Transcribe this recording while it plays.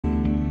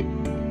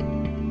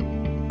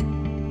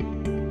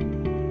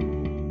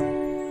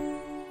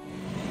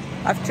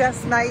I've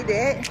just made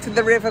it to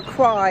the River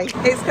Kwai.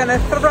 It's going to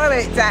throw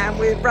it down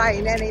with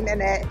rain any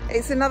minute.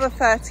 It's another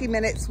 30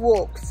 minutes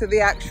walk to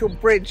the actual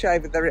bridge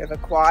over the River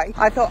Kwai.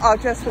 I thought I'll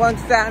just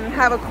wander down and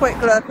have a quick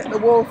look at the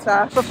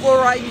water before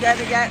I'm going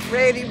to get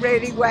really,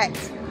 really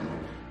wet.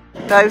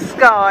 Those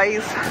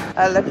skies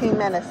are looking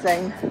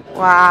menacing.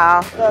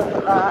 Wow, look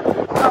at that.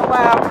 Oh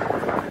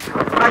wow,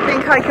 I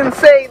think I can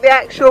see the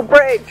actual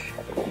bridge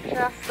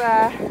just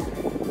there.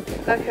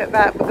 Look at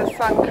that with the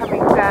sun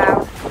coming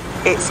down.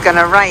 It's going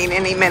to rain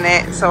any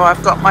minute, so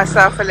I've got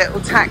myself a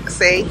little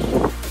taxi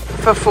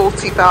for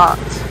 40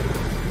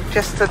 baht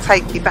just to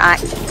take you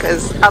back,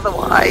 because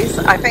otherwise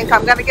I think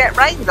I'm going to get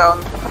rained on.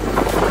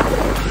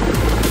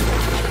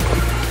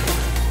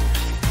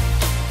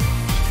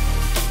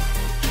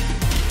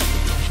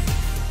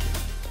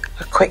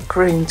 A quick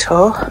room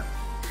tour.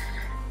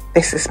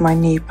 This is my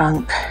new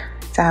bunk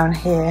down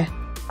here.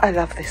 I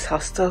love this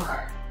hostel.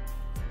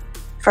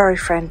 Very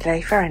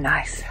friendly, very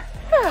nice.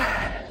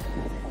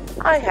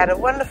 I had a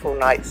wonderful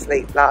night's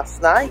sleep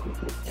last night.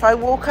 If I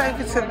walk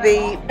over to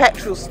the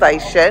petrol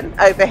station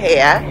over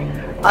here,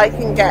 I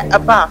can get a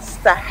bus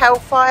to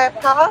Hellfire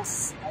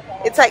Pass.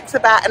 It takes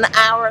about an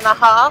hour and a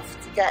half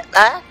to get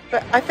there,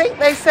 but I think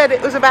they said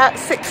it was about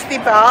 60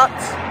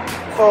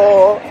 baht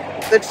for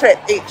the trip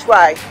each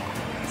way.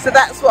 So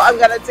that's what I'm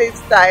going to do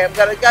today. I'm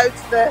going to go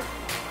to the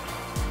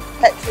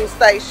petrol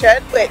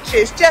station, which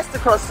is just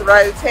across the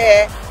road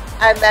here,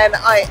 and then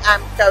I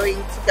am going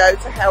to go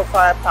to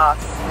Hellfire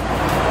Pass.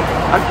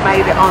 I've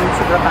made it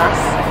onto the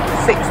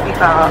bus, 60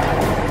 baht,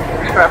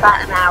 for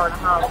about an hour and a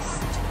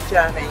half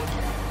journey.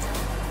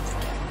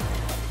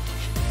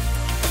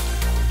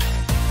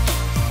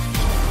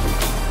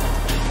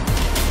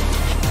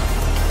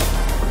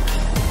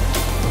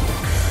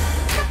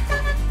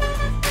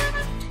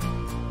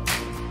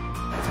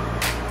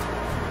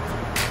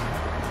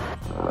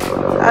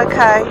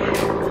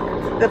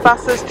 Okay, the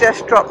bus has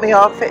just dropped me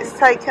off. It's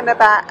taken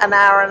about an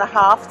hour and a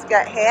half to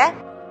get here.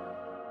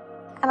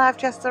 And I've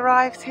just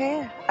arrived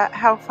here at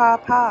Hellfire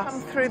Pass.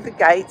 Come through the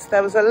gates,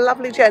 there was a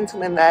lovely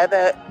gentleman there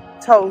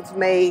that told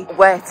me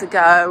where to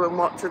go and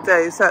what to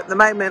do. So at the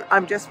moment,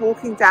 I'm just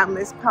walking down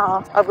this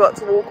path. I've got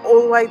to walk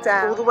all the way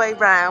down, all the way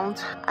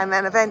round, and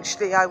then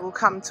eventually I will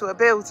come to a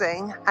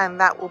building, and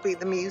that will be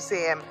the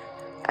museum.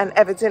 And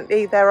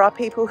evidently there are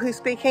people who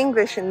speak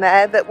English in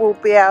there that will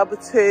be able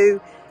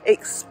to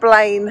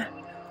explain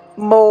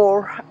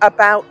more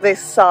about this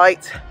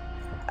site,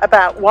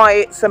 about why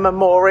it's a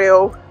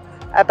memorial,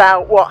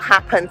 about what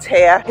happened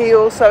here. He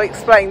also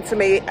explained to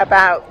me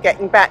about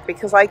getting back,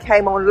 because I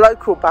came on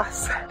local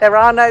bus. There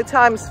are no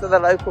times for the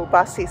local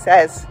bus, he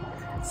says.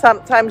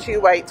 Sometimes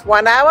you wait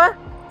 1 hour,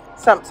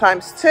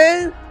 sometimes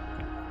 2,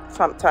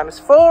 sometimes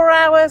 4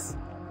 hours.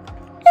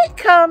 It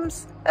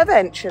comes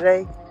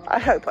eventually. I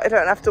hope I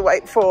don't have to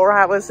wait 4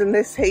 hours in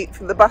this heat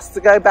for the bus to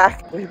go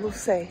back. We will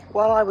see.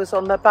 While I was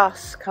on the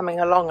bus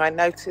coming along, I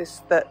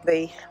noticed that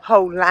the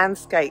whole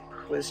landscape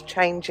was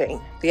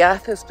changing. The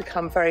earth has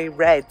become very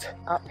red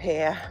up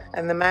here,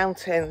 and the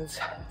mountains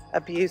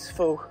are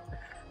beautiful.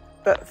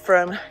 But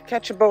from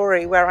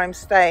Kanchanaburi, where I'm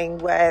staying,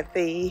 where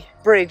the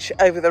bridge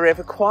over the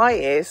River Kwai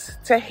is,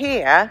 to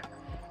here,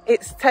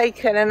 it's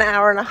taken an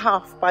hour and a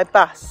half by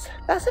bus.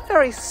 That's a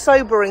very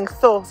sobering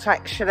thought,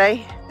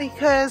 actually,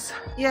 because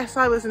yes,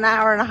 I was an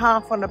hour and a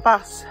half on a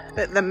bus,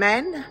 but the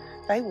men,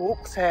 they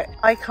walked it.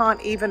 I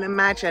can't even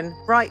imagine.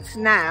 Right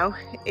now,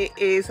 it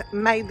is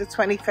May the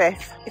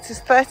 25th. It is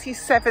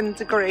 37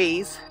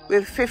 degrees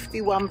with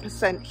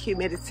 51%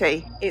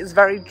 humidity. It's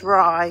very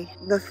dry.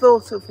 The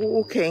thought of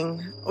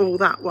walking all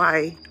that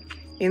way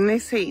in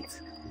this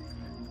heat,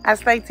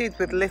 as they did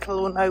with little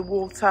or no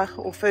water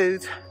or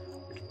food,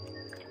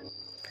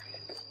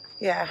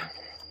 yeah.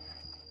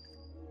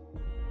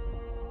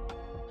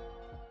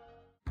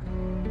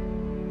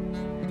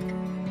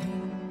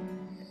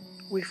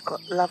 We've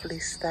got lovely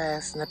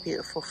stairs and a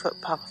beautiful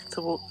footpath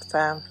to walk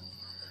down.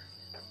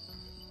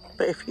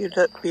 But if you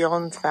look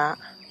beyond that,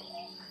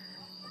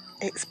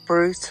 it's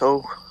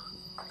brutal.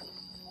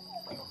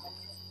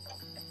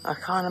 I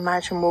can't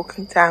imagine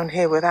walking down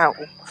here without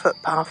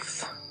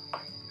footpaths.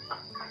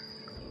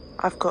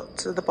 I've got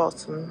to the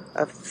bottom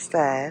of the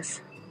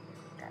stairs,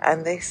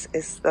 and this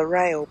is the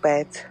rail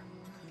bed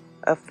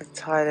of the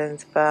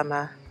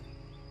Thailand-Burma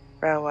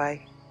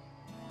railway.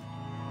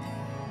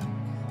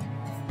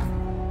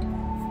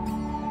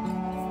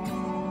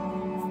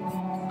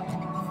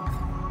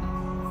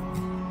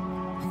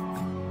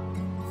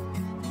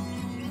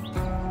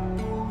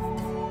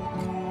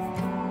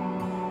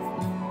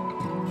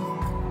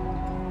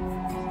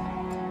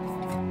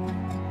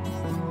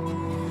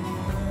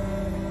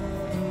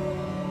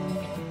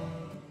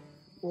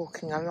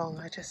 Walking along,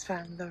 I just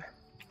found the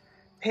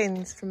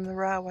pins from the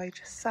railway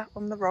just sat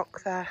on the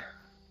rock there,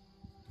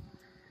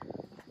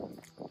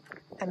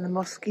 and the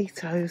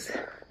mosquitoes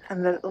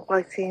and the little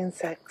bitey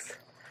insects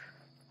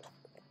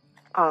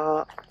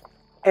are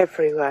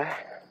everywhere.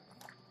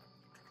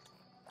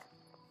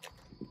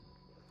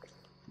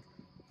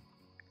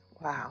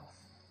 Wow.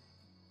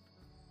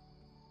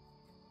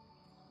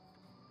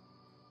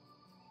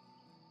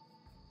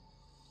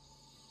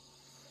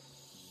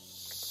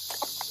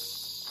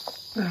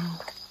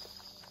 Oh.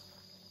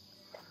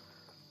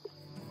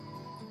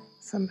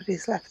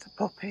 Somebody's left the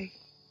poppy.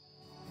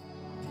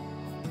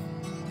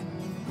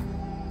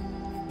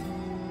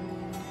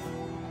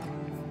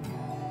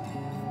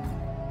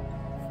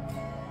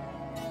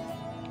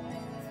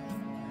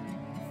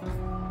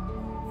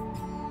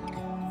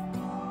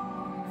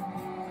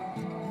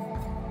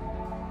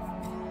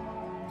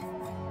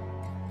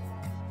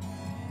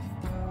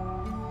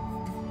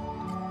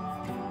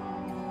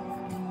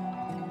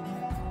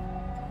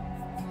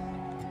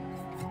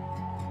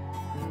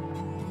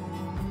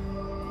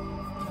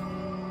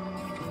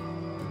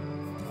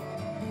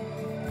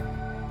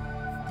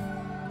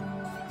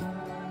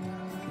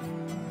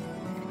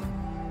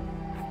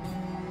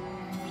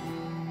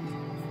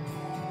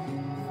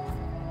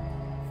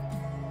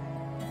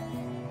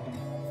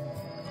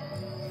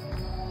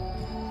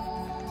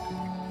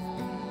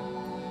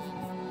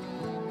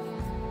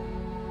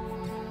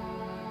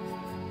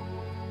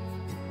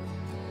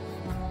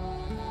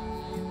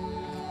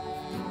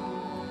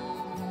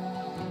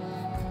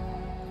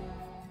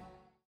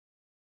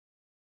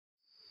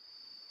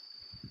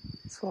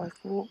 So I've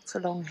walked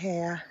along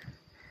here,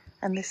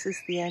 and this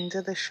is the end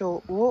of the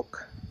short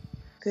walk.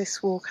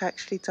 This walk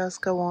actually does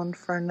go on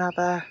for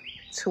another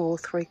 2 or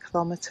 3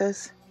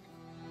 kilometres.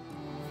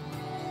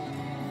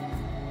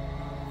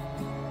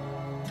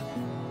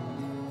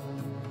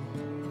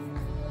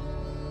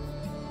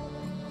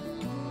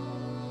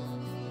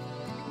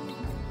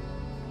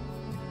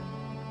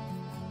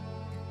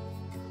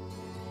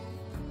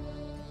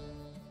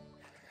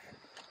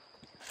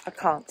 I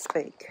can't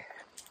speak.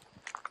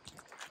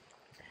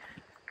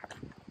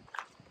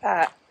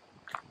 That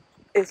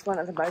is one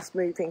of the most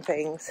moving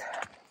things.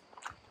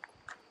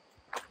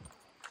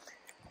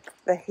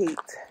 The heat,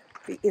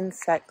 the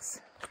insects.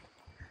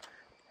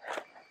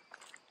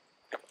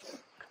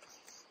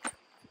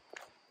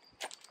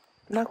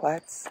 No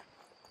words.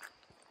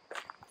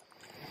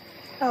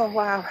 Oh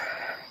wow.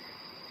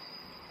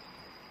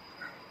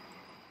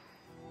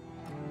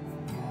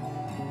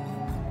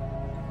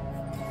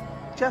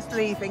 Just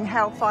leaving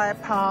Hellfire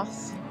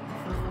Pass,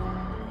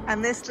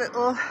 and this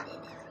little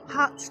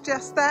hut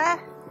just there,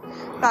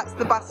 that's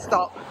the bus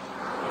stop.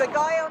 The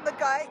guy on the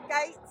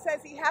gate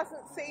says he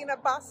hasn't seen a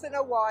bus in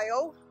a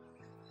while,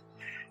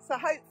 so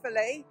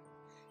hopefully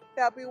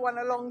there'll be one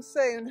along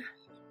soon.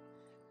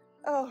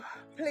 Oh,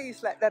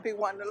 please let there be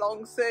one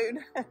along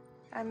soon.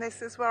 And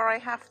this is where I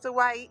have to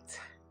wait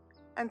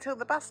until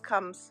the bus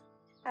comes.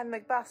 And the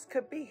bus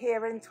could be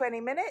here in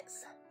 20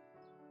 minutes.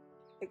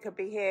 It could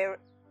be here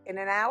in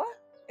an hour.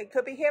 It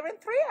could be here in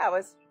 3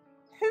 hours.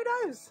 Who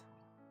knows?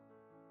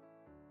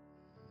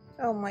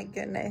 Oh my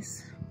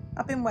goodness.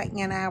 I've been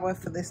waiting an hour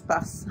for this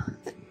bus.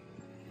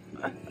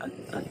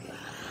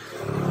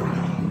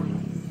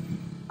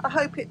 I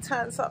hope it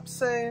turns up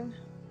soon.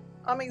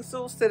 I'm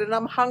exhausted and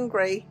I'm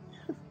hungry.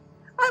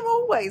 I'm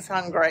always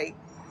hungry.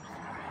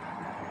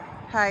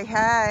 Hey,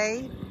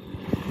 hey.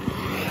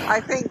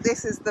 I think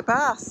this is the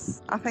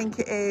bus. I think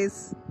it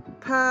is.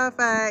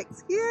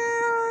 Perfect.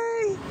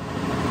 Yay!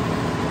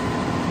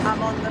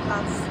 I'm on the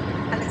bus,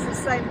 and it's the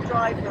same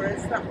driver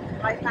as that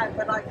I had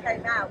when I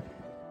came out.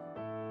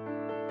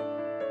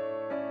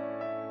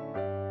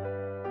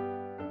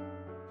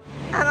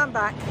 And I'm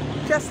back,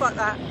 just like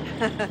that.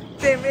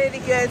 Been really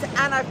good,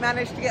 and I've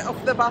managed to get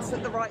off the bus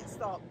at the right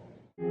stop.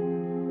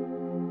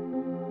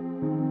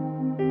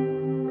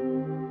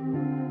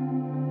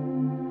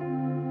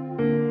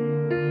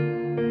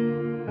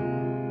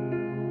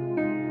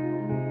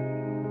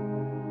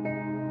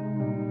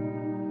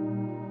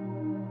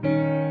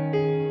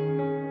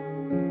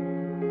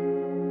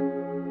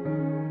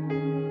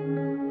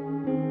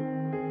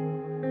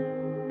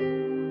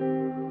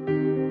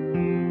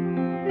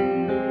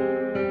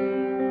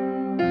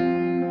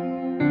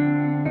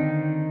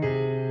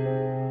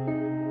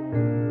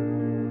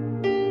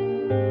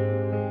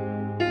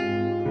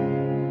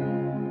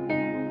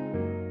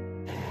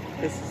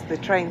 This is the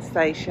train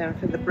station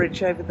for the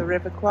bridge over the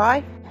River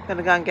Kwai. I'm going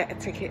to go and get a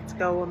ticket to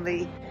go on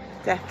the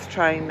death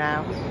train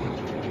now.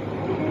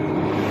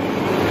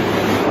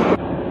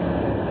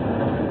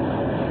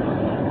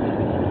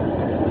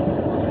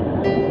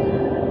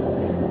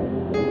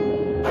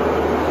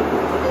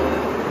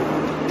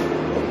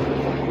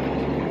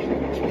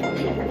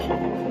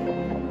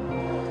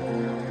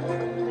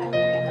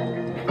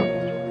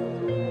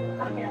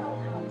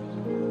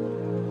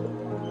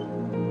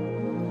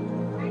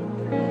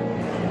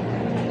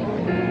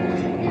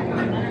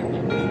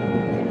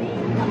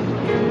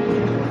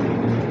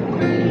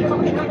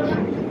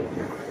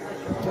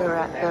 We're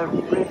at the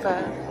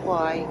River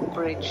Kwai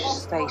Bridge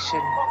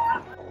station.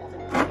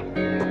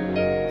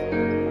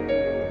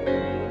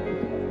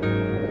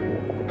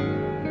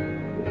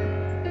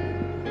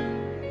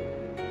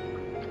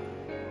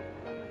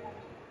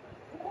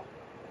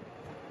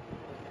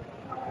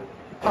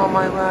 Oh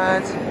my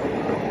word,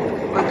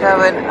 we're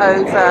going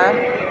over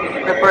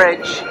the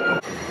bridge.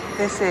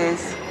 This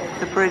is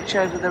the bridge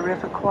over the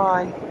River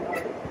Kwai,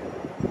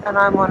 and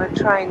I'm on a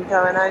train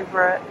going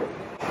over it.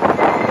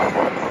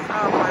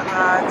 Oh my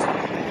word.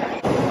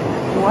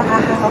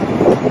 Wow.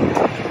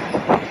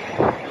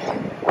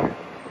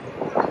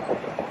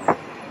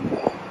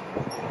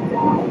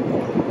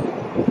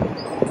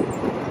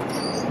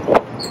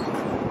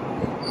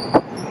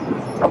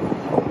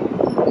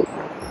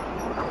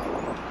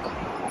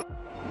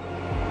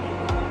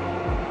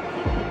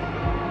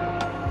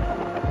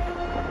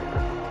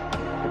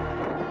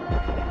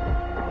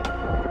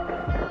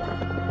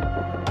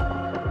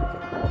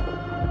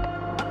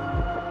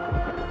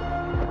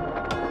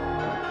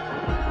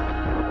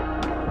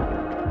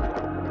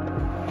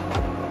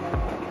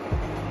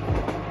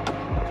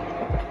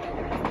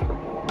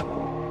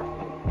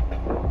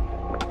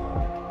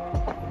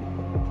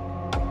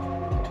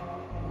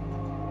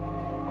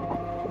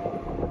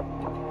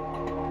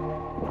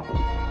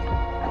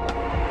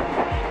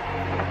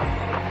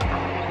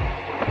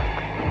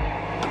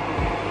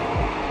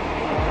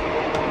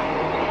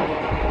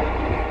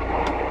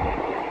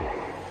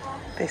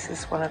 This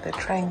is one of the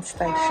train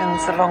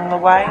stations along the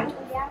way.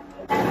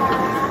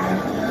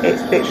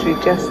 It's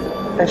literally just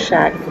a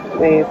shack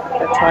with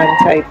a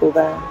timetable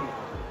there.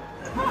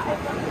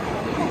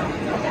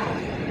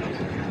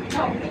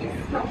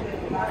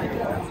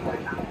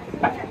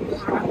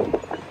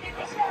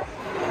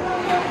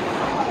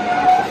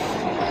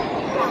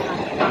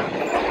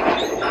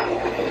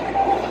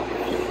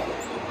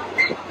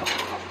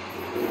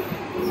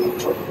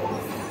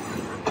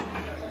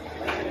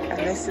 And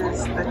this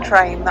is the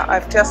train that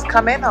I've just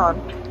come in on.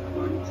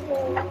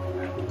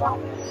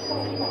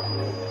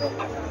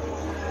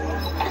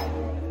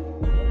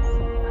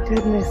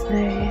 Goodness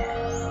me.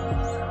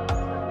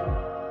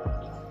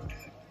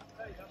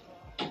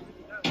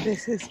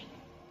 This is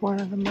one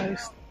of the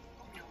most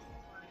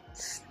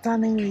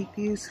stunningly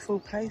beautiful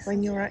places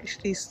when you're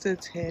actually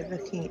stood here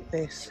looking at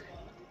this,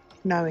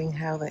 knowing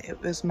how that it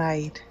was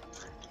made.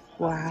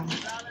 Wow.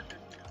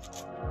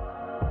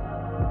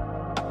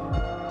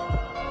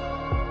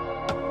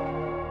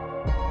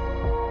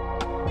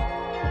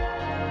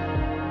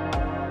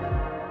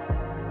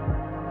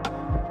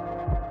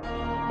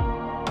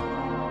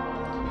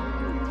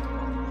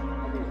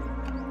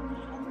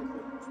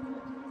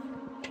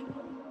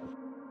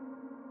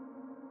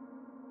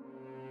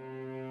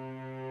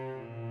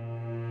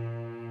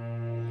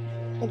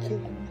 Thank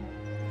you.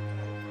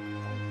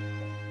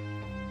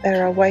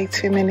 There are way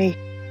too many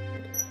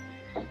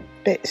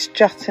bits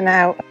jutting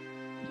out.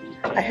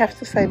 I have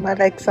to say my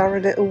legs are a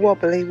little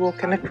wobbly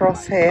walking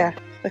across here.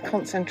 The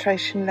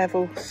concentration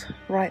levels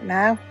right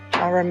now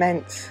are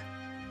immense.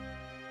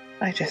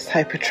 I just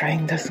hope a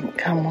train doesn't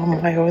come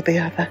one way or the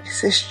other.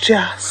 This is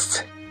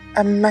just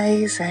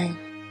amazing.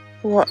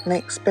 What an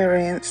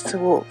experience to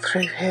walk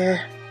through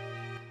here.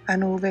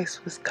 And all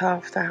this was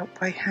carved out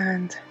by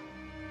hand.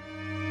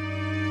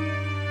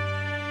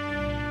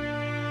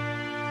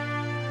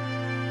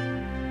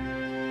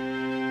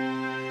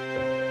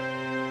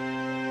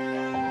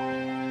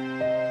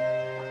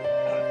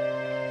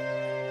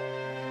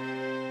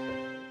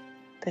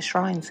 The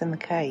shrines in the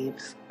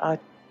caves are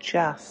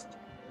just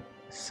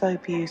so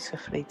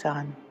beautifully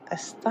done. They're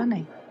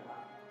stunning.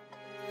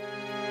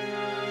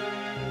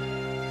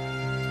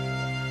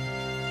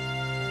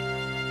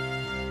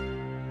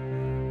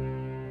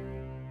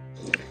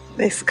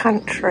 This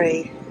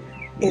country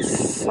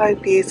is so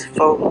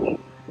beautiful.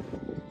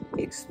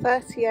 It's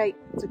 38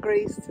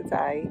 degrees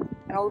today,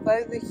 and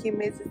although the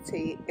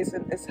humidity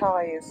isn't as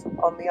high as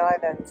on the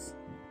islands,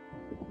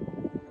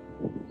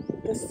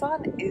 the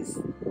sun is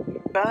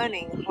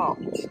burning hot.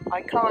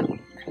 I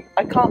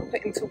can't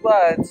put into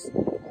words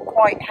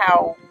quite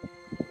how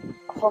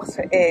hot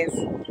it is.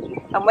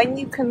 And when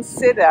you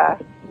consider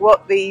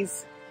what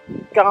these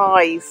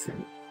guys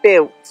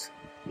built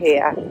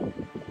here,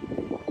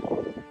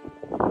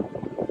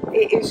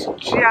 it is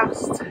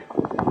just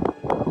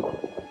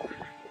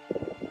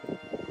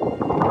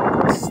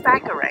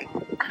staggering,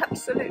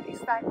 absolutely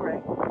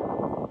staggering.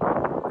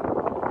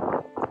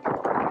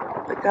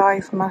 The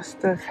guys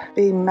must have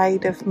been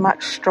made of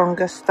much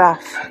stronger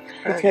stuff,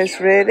 because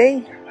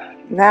really,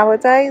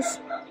 nowadays,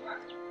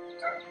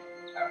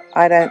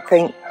 I don't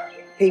think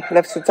people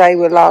of today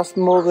will last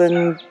more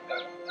than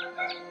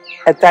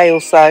a day or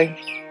so.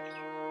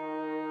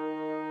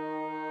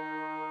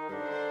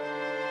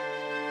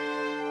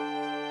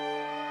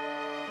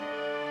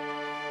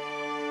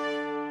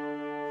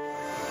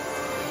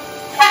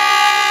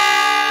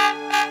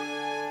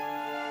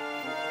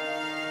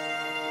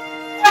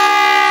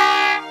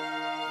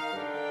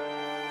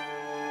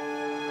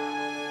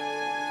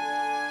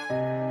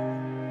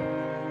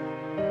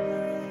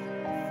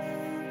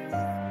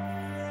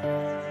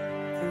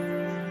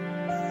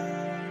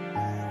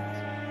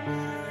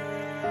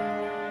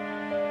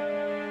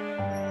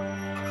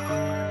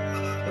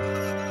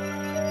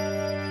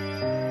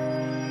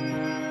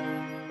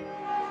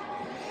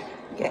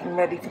 Getting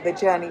ready for the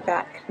journey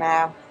back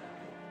now.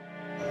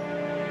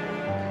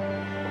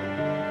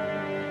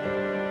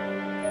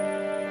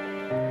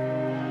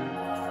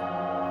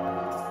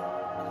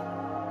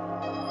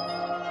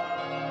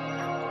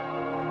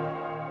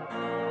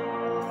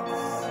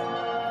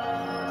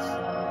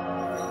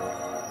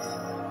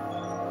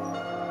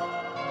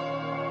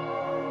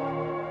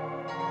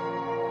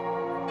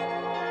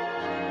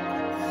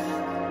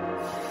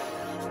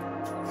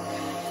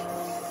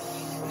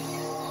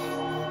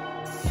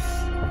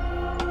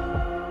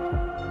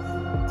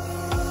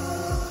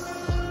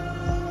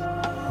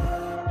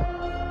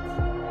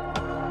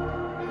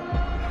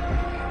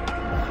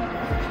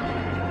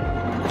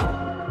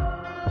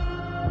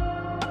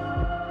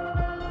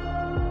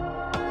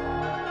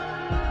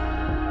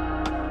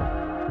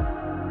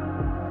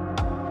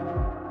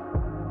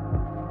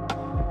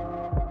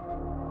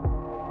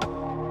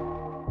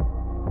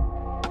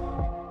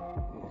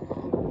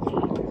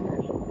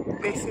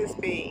 This has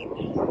been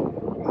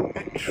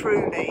a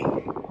truly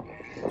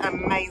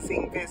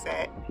amazing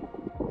visit.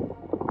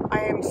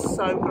 I am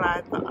so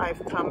glad that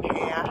I've come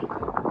here.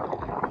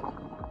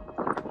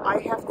 I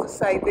have to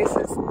say this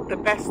is the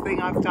best thing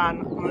I've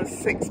done on the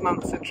 6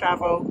 months of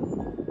travel.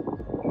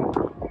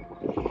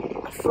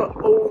 For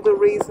all the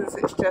reasons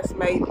it's just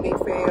made me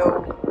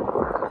feel.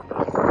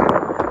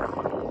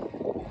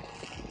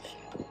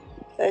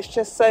 There's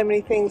just so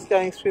many things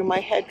going through my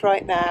head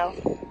right now.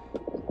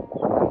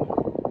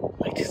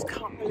 I just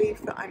can't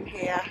believe that I'm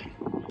here.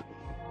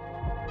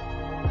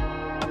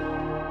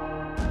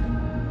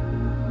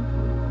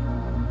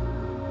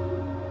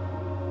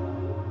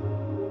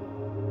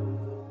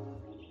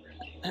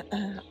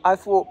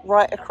 I've walked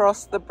right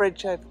across the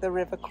bridge over the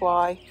River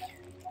Kwai.